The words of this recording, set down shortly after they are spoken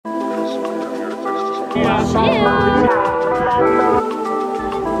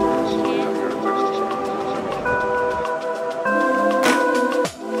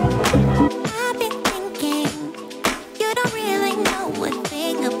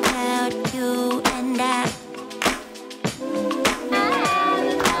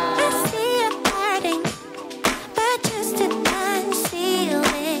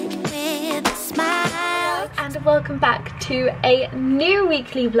Welcome back to a new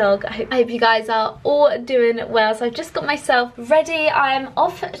weekly vlog. I hope you guys are all doing well. So I've just got myself ready. I'm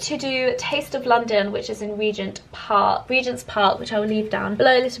off to do Taste of London, which is in Regent's Park, which I will leave down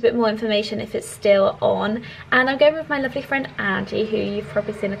below a little bit more information if it's still on. And I'm going with my lovely friend Angie, who you've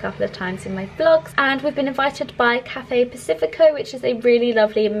probably seen a couple of times in my vlogs. And we've been invited by Cafe Pacifico, which is a really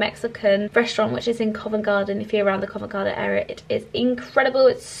lovely Mexican restaurant, which is in Covent Garden. If you're around the Covent Garden area, it is incredible.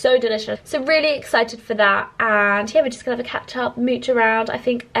 It's so delicious. So really excited for that. And yeah, we're just gonna have a catch up, mooch around. I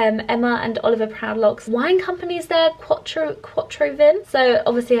think Emma and Oliver Proudlock's wine company is there, Quattro Vin. So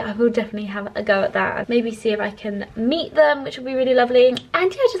obviously I will definitely have a go at that and maybe see if I can meet them, which will be really lovely.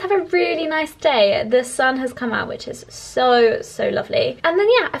 And yeah, just have a really nice day. The sun has come out, which is so lovely. And then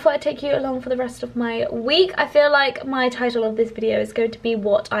yeah, I thought I'd take you along for the rest of my week. I feel like my title of this video is going to be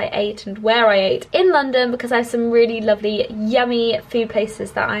what I ate and where I ate in London, because I have some really lovely yummy food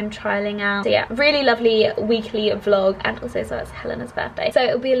places that I'm trialing out. So yeah, really lovely weekly vlog. And also, so it's Helena's birthday, so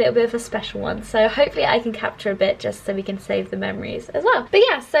it'll be a little bit of a special one, so hopefully I can capture a bit just so we can save the memories as well. But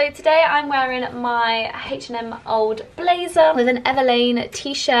yeah, so today I'm wearing my H&M old blazer with an Everlane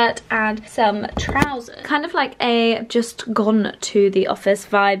t-shirt and some trousers, kind of like a just gone to the office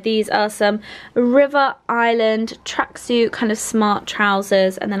vibe. These are some River Island tracksuit kind of smart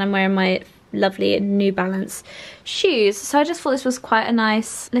trousers, and then I'm wearing my lovely New Balance shoes. So I just thought this was quite a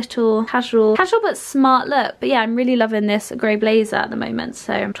nice little casual but smart look. But yeah, I'm really loving this grey blazer at the moment,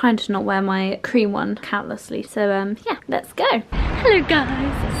 so I'm trying to not wear my cream one countlessly. So yeah, let's go. Hello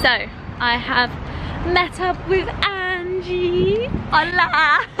guys. So I have met up with Angie.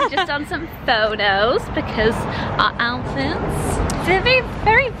 Hola. We've just done some photos because our outfits, they're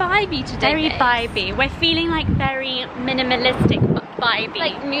very vibey today. Very vibey. We're feeling like very minimalistic but vibey.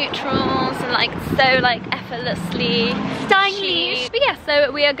 Like neutrals and like so like effortlessly stylish. But yeah,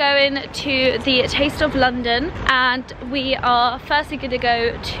 so we are going to the Taste of London, and we are firstly going to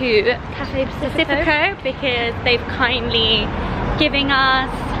go to Cafe Pacifico because they've kindly giving us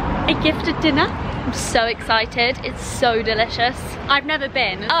a gifted dinner. I'm so excited. It's so delicious. I've never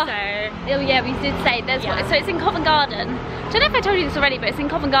been, oh yeah, we did say there's one. So it's in Covent Garden. I don't know if I told you this already, but it's in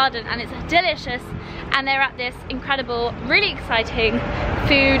Covent Garden and it's delicious. And they're at this incredible, really exciting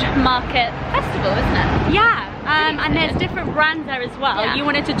food market festival, isn't it? Yeah, and there's different brands there as well. Yeah. You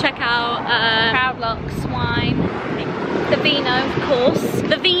wanted to check out Proudlock's wine, the vino, of course.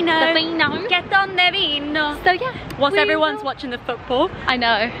 The vino. Get on the vino. So yeah, whilst everyone's watching the football, I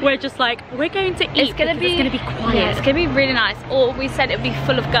know, we're just like, we're going to eat. It's gonna be quiet. Yeah, it's gonna be really nice. Or we said it would be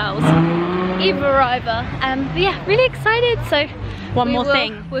full of girls. Either. But yeah, really excited. So one more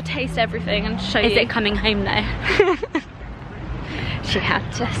thing, we'll taste everything and show you. Is it coming home though? She had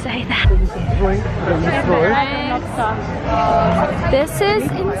to say that. This is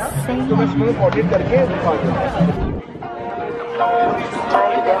insane.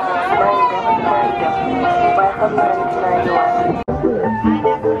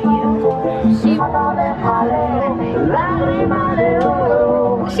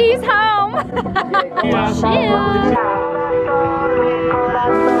 She's home.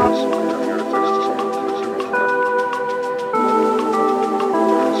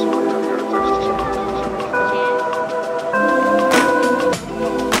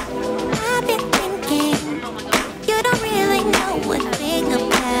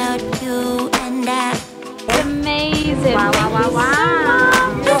 Amazing. Wow.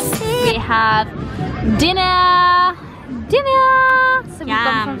 We have dinner. So we've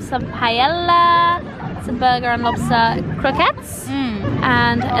gone from some paella, some burger and lobster croquettes,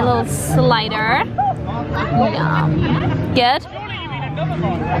 and a little slider. Yum. Good.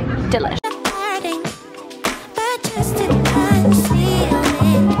 Delicious.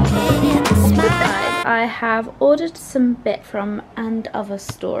 I have ordered some bit from And Other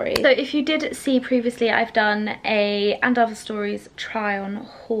Stories. So if you did see previously, I've done a And Other Stories try on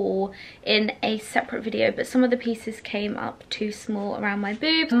haul in a separate video, but some of the pieces came up too small around my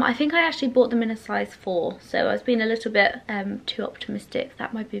boobs. I think I actually bought them in a size 4, so I was being a little bit too optimistic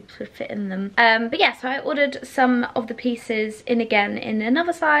that my boobs would fit in them. But yeah, so I ordered some of the pieces in again in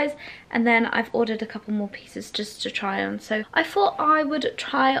another size, and then I've ordered a couple more pieces just to try on. So I thought I would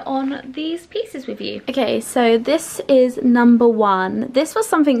try on these pieces with you. you. Okay, so this is number 1. This was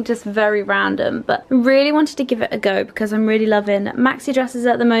something just very random, but really wanted to give it a go because I'm really loving maxi dresses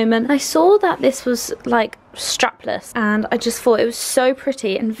at the moment. I saw that this was like strapless and I just thought it was so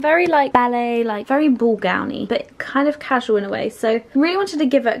pretty and very like ballet, like very ball gowny, but kind of casual in a way. So really wanted to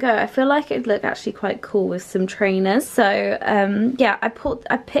give it a go. I feel like it'd look actually quite cool with some trainers. So yeah,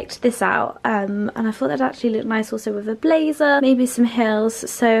 I picked this out and I thought that'd actually look nice also with a blazer, maybe some heels.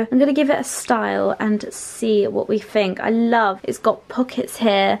 So I'm gonna give it a style and see what we think. I love it's got pockets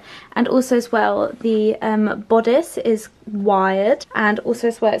here, and also as well the bodice is wired, and also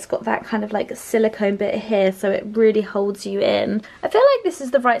as well it's got that kind of like silicone bit here, so it really holds you in. I feel like this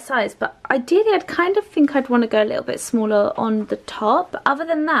is the right size, but ideally I'd kind of think I'd want to go a little bit smaller on the top. But other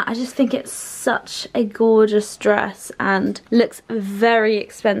than that, I just think it's such a gorgeous dress and looks very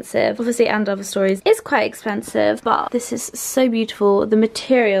expensive. Obviously And Other Stories is quite expensive, but this is so beautiful. The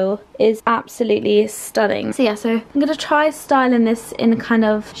material is absolutely stunning. So yeah, so I'm gonna try styling this in a kind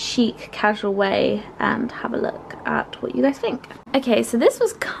of chic, casual way and have a look at what you guys think. Okay, so this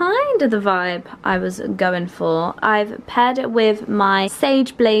was kind of the vibe I was going for. I've paired it with my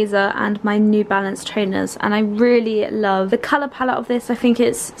sage blazer and my New Balance trainers, and I really love the colour palette of this. I think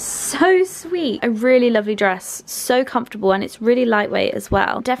it's so sweet. A really lovely dress, so comfortable, and it's really lightweight as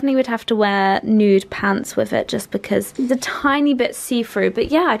well. Definitely would have to wear nude pants with it just because it's a tiny bit see-through,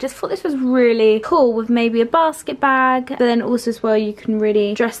 but yeah, I just thought this was really cool with maybe a basket bag, but then also as well you can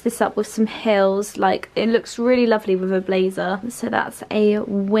really dress this up with some heels. Like, it looks really lovely with a blazer. So that's a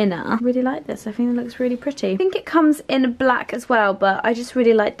winner. I really like this. I think it looks really pretty. I think it comes in black as well, but I just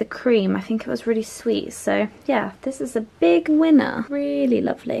really like the cream. I think it was really sweet. So yeah, this is a big winner. Really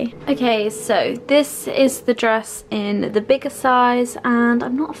lovely. Okay, so this is the dress in the bigger size, and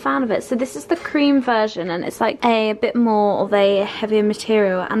I'm not a fan of it. So this is the cream version, and it's like a bit more of a heavier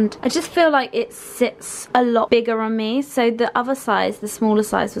material, and I just feel like it sits a lot bigger on me. So the other size, the smaller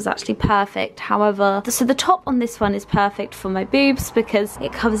size, was actually perfect. However, so the top on this one is perfect for my boobs because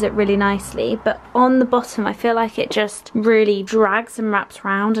it covers it really nicely, but on the bottom I feel like it just really drags and wraps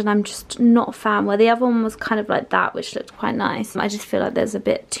around, and I'm just not a fan. Where the other one was kind of like that, which looked quite nice. I just feel like there's a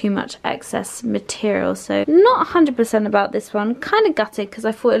bit too much excess material, so not 100% about this one. Kind of gutted because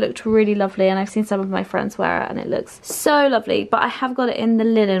I thought it looked really lovely, and I've seen some of my friends wear it and it looks so lovely, but I have got it in the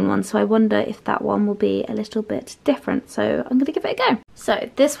linen one, so I wonder if that one will be a little bit different, so I'm gonna give it a go. So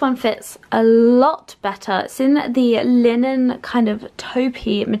this one fits a lot better. It's in the linen kind of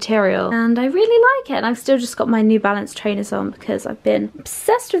taupey material, and I really like it, and I've still just got my New Balance trainers on because I've been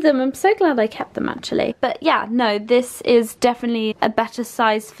obsessed with them. I'm so glad I kept them actually. But yeah, no, this is definitely a better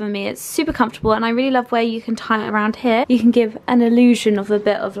size for me. It's super comfortable, and I really love where you can tie it around here. You can give an illusion of a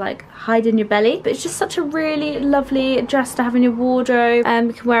bit of like hiding your belly, but it's just such a really lovely dress to have in your wardrobe.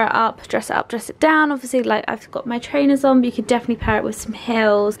 You can wear it up, dress it down. Obviously, like, I've got my trainers on, but you could definitely pair it with some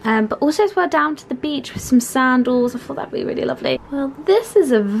heels, but also as well down to the beach with some sandals. I thought that'd be really lovely. Well, this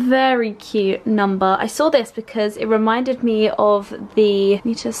is a very cute number. I saw this because it reminded me of the, I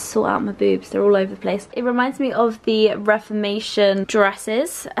need to sort out my boobs, they're all over the place. It reminds me of the Reformation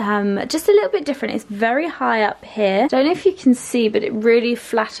dresses, just a little bit different. It's very high up here. Don't know if you can see, but it really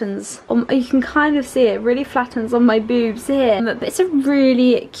flattens on, you can kind of see it really flattens on my boobs here, but it's a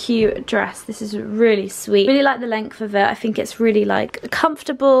really cute dress. This is really sweet. Really like the length of it. I think it's really like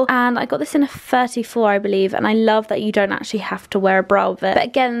comfortable, and I got this in a 34, I believe, and I love that you don't actually have to wear a bra with it. But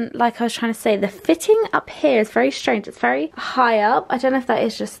again, like I was trying to say, the fitting up here is very strange. It's very high up. I don't know if that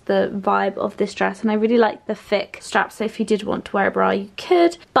is just the vibe of this dress, and I really like the thick straps, so if you did want to wear a bra you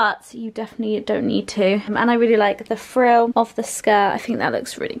could, but you definitely don't need to. And I really like the frill of the skirt. I think that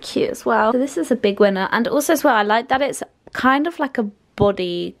looks really cute as well. So this is a big winner, and also as well I like that it's kind of like a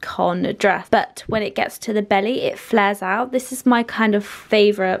bodycon dress, but when it gets to the belly it flares out. This is my kind of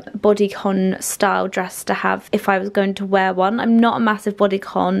favourite bodycon style dress to have if I was going to wear one. I'm not a massive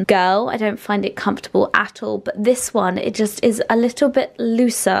bodycon girl. I don't find it comfortable at all, but this one, it just is a little bit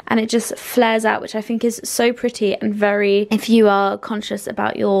looser and it just flares out, which I think is so pretty and very, if you are conscious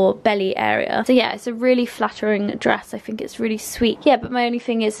about your belly area. So yeah, it's a really flattering dress. I think it's really sweet. Yeah, but my only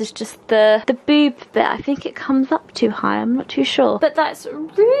thing is just the boob bit. I think it comes up too high. I'm not too sure, but that's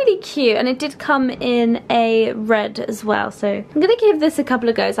really cute, and it did come in a red as well, so I'm gonna give this a couple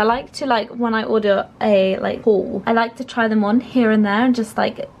of goes. I like to, like, when I order a haul, I like to try them on here and there and just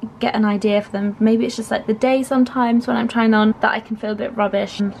like get an idea for them. Maybe it's just like the day sometimes when I'm trying on that I can feel a bit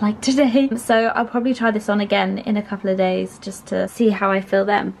rubbish, like today. So I'll probably try this on again in a couple of days just to see how I feel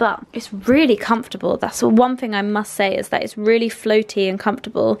then. But it's really comfortable. That's one thing I must say, is that it's really floaty and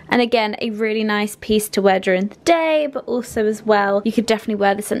comfortable, and again, a really nice piece to wear during the day, but also as well you can could definitely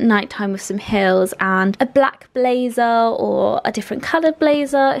wear this at night time with some heels and a black blazer or a different coloured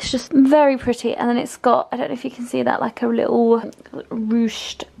blazer. It's just very pretty. And then it's got, I don't know if you can see that, like a little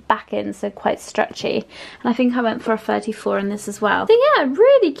ruched back in, so quite stretchy. And I think I went for a 34 in this as well. So yeah,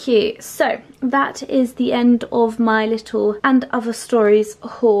 really cute. So that is the end of my little and other stories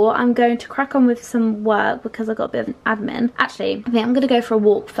haul. I'm going to crack on with some work because I've got a bit of an admin. Actually, I think I'm going to go for a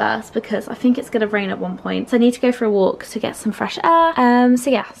walk first because I think it's going to rain at one point. So I need to go for a walk to get some fresh air. So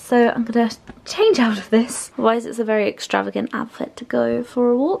yeah, so I'm going to change out of this. Otherwise it's a very extravagant outfit to go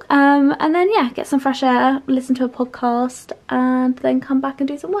for a walk. And then yeah, get some fresh air, listen to a podcast, and then come back and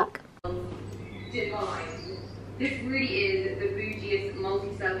do some work. Divine. This really is the bougiest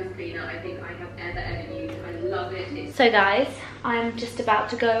multi-surface cleaner I think I have ever used. I love it. So guys, I'm just about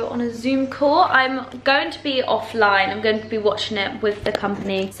to go on a Zoom call. I'm going to be offline. I'm going to be watching it with the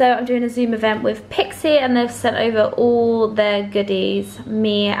company. So I'm doing a Zoom event with Pixie and they've sent over all their goodies.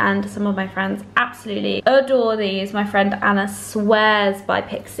 Me and some of my friends absolutely adore these. My friend Anna swears by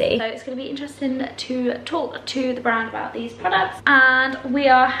Pixie. So it's going to be interesting to talk to the brand about these products. And we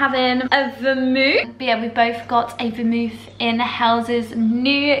are having a vermouth. But yeah, we both got a vermouth in Hell's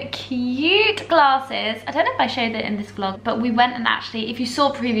new cute glasses. I don't know if I showed it in this vlog, but we went and actually, if you saw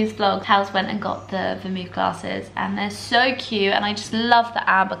previous vlogs, Hell's went and got the vermouth glasses and they're so cute and I just love the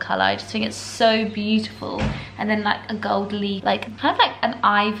amber colour. I just think it's so beautiful. And then like a gold leaf, like kind of like an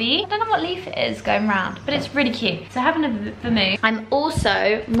ivy. I don't know what leaf it is going round, but it's really cute. So having a vermouth. I'm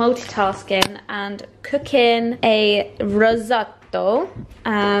also multitasking and cooking a risotto.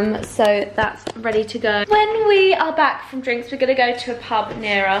 So that's ready to go. When we are back from drinks, we're gonna go to a pub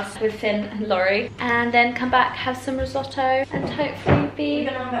near us with Finn and Laurie and then come back, have some risotto and hopefully be...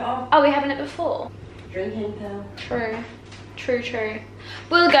 We're gonna have it off. Oh, we haven't it before? Drinking pill. True.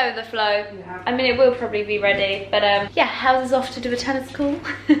 We'll go with the flow. Yeah. I mean, it will probably be ready, but yeah, Hell's is off to do a tennis call.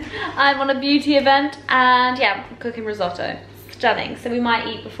 I'm on a beauty event and yeah, I'm cooking risotto. Stunning. So we might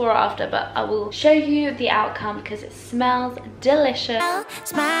eat before or after, but I will show you the outcome because it smells delicious.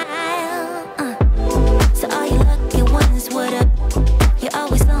 Smile, so all you lucky ones, what up? You're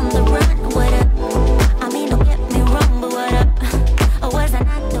always on the run, what up? I mean, don't get me wrong, but what up? Or was I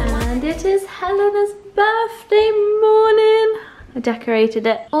not the one? And it is Helena's birthday morning. I decorated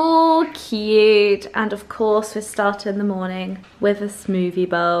it all cute, and of course we're starting the morning with a smoothie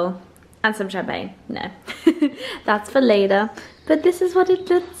bowl and some champagne. No, that's for later. But this is what it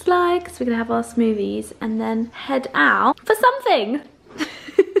looks like. So we're gonna have our smoothies and then head out for something.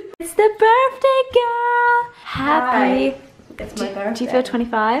 It's the birthday girl. Happy. Hi. It's my birthday. Do you feel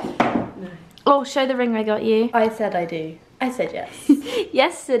 25? No. Oh, show the ring I got you. I said I do. I said yes.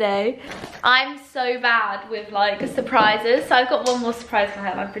 Yesterday. I'm so bad with like surprises. So I've got one more surprise for her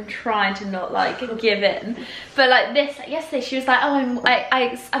and I've been trying to not like give in. But like this, yesterday she was like, oh,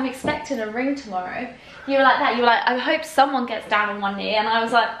 I'm expecting a ring tomorrow. You were like that, you were like, I hope someone gets down on one knee. And I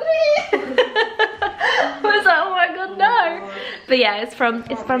was like, I was like, oh my God, no. But yeah, it's from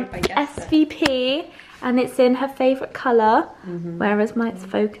SVP. And it's in her favourite colour. Where is my, it's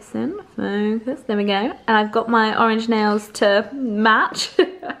focusing, focus, there we go. And I've got my orange nails to match.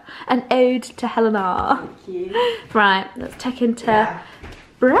 An ode to Helena. Thank you. Right, let's take into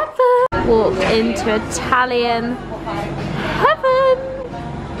breakfast. Walk into Italian heaven.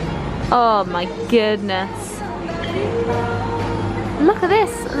 Oh my goodness. Look at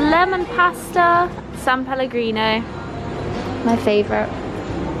this, lemon pasta, San Pellegrino. My favourite.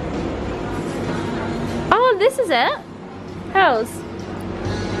 Oh, this is it. How's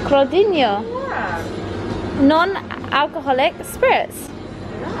Claudinho? Yeah. Non-alcoholic spirits.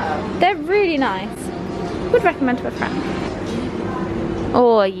 Yeah. They're really nice. Would recommend to a friend.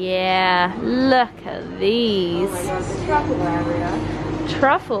 Oh yeah, look at these. Oh my God, the truffle area.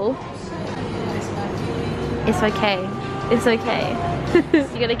 Truffle? It's okay. It's okay.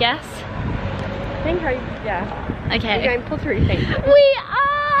 You gonna guess? I think yeah. Okay. We're going pottery painting. We are!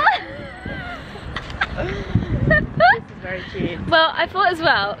 This is very cute. Well, I thought as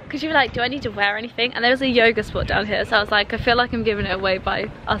well, because you were like, do I need to wear anything? And there was a yoga spot down here, so I was like, I feel like I'm giving it away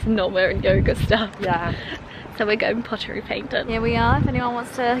by us not wearing yoga stuff. Yeah. So we're going pottery painting. Here we are, if anyone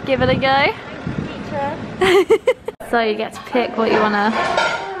wants to give it a go. So you get to pick what you want to...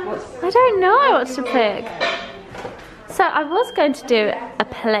 I don't know what to pick. So I was going to do a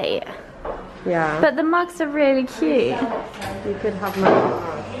plate. Yeah. But the mugs are really cute. You could have my...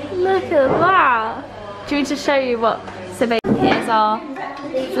 Look at that. Do you want me to show you what? So here's our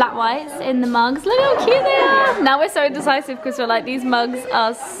flat whites in the mugs. Look how cute they are. Now we're so indecisive because we're like, these mugs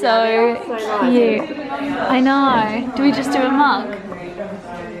are so cute. I know. Do we just do a mug?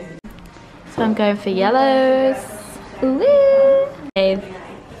 So I'm going for yellows. Ooh.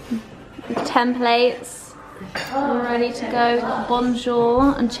 Templates ready to go. Got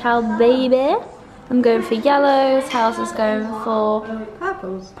bonjour and ciao baby. I'm going for yellows. House is going for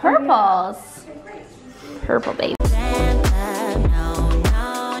purples. Purples. Purple baby.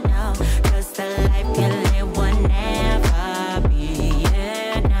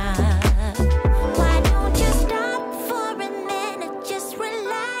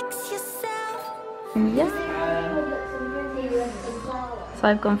 Yes. So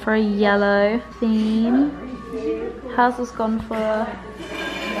I've gone for a yellow theme. House has gone for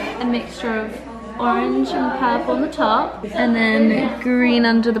a mixture of orange and purple on the top, and then green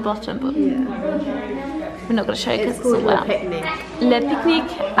under the bottom. But we're not going to show you because it's all out. Le Picnic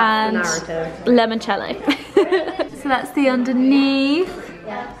and Limoncello. So that's the underneath.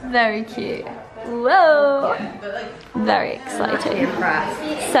 Very cute. Whoa! Very exciting.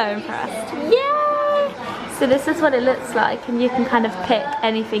 So impressed. Yay! So this is what it looks like, and you can kind of pick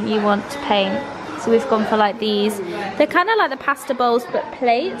anything you want to paint. So we've gone for like these. They're kind of like the pasta bowls but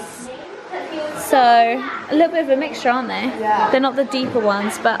plates. So a little bit of a mixture, aren't they? Yeah. They're not the deeper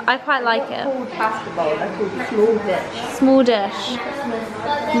ones, but I quite like it. They're called pasta bowl. They're called small dish. Small dish.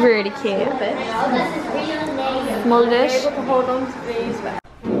 Really cute. Small dish. Able to hold on to these.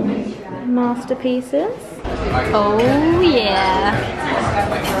 Masterpieces. Oh yeah.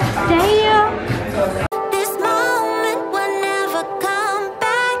 Damn. This moment will never come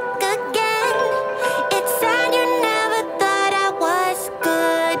back again. It's sad you never thought I was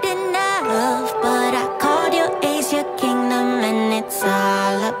good enough, but I called your ace your kingdom, and it's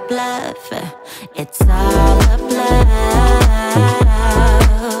all a bluff. It's all a bluff.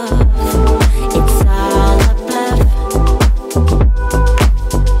 It's all a bluff.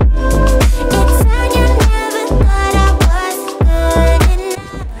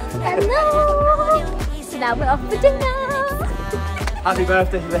 Now we're off for dinner. Happy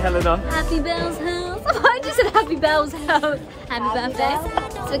birthday to the Helena. Happy Belle's house. Oh, I just said Happy Belle's house. Happy birthday.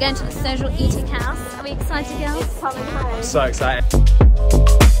 So we're going to the social eating house. Are we excited, girls? So excited.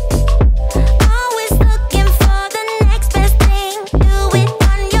 Always looking for the next best thing. Do it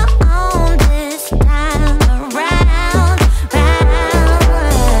on your own this time around.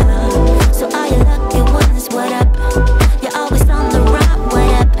 So all you lucky ones, what up? You're always on the run, what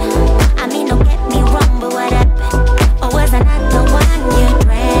up? I mean, don't get me wrong, but what up? Or was I not the one you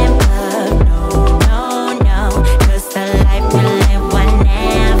dreamt of? No, no, no. 'Cause the life we live will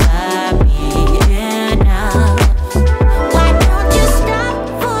never be enough. Why don't you stop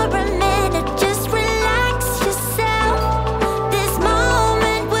for a minute? Just relax yourself. This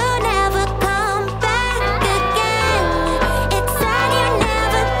moment will never come back again. It's sad you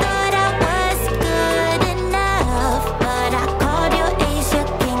never thought I was good enough, but I called your ace your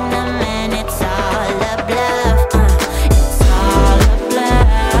kingdom, and it's all a bluff. It's all a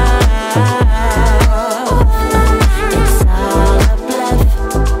bluff. It's all a bluff.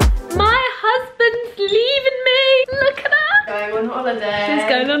 My husband's leaving me. Look at her. Going on holiday. She's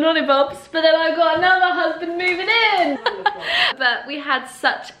going on lollipops, but then I've got another husband moving in. But we had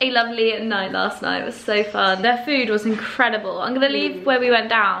such a lovely night last night. It was so fun. Their food was incredible. I'm gonna leave where we went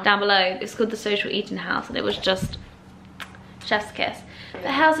down below. It's called the Social Eating House, and it was just chef's kiss.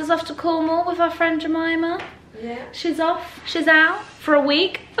 The house is off to Cornwall with our friend Jemima. Yeah. She's off. She's out for a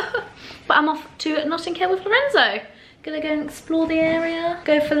week. But I'm off to Notting Hill with Lorenzo. Gonna go and explore the area,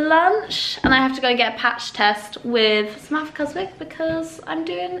 go for lunch, and I have to go and get a patch test with Samantha Coswick because I'm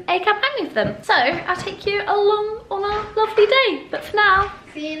doing a campaign with them. So I'll take you along on a lovely day. But for now,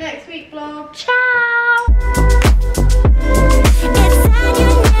 See you next week, vlog. ciao! It's sad you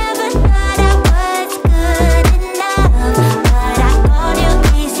never thought I was good enough, but I called you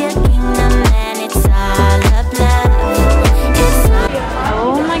ace your kingdom, and it's all a bluff. It's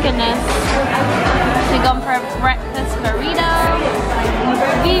all Oh my goodness. We've gone for a breakfast burrito,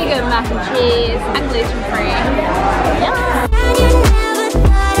 vegan mac and cheese, and gluten free. Yeah. sad you never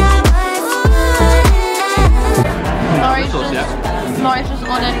thought I was good enough. Maurice just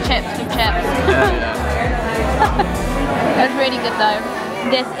ordered chips with chips. It was really good though.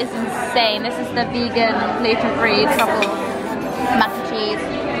 This is insane. This is the vegan, gluten-free truffle mac and cheese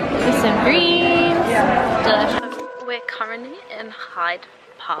with some greens. Delicious. We're currently in Hyde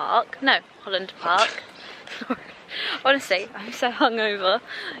Park. No, Holland Park. Honestly, I'm so hungover.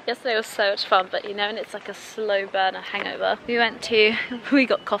 Yesterday was so much fun, but you know, and it's like a slow burner hangover. We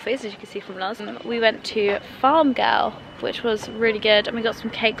got coffees, as you can see from last. We went to Farm Girl, which was really good, and we got some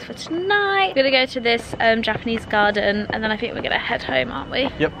cakes for tonight. We're gonna go to this Japanese garden, and then I think we're gonna head home, aren't we?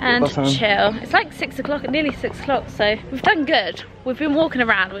 Yep. And chill. It's like 6 o'clock, nearly 6 o'clock, so we've done good. We've been walking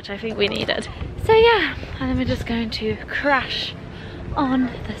around, which I think we needed. So yeah, and then we're just going to crash on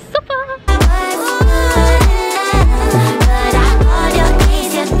the sofa.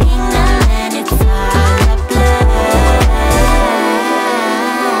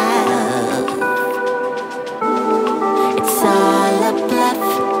 It's all a